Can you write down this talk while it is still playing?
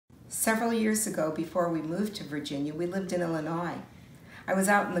Several years ago, before we moved to Virginia, we lived in Illinois. I was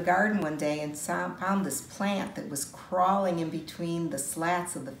out in the garden one day and found this plant that was crawling in between the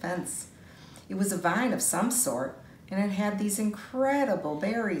slats of the fence. It was a vine of some sort, and it had these incredible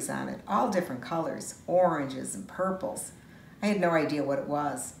berries on it, all different colors, oranges and purples. I had no idea what it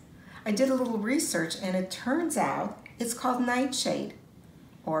was. I did a little research, and it turns out it's called Nightshade,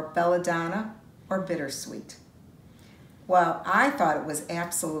 or belladonna, or bittersweet. Well, I thought it was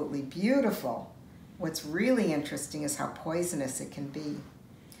absolutely beautiful. What's really interesting is how poisonous it can be.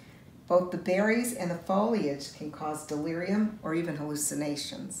 Both the berries and the foliage can cause delirium or even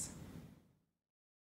hallucinations.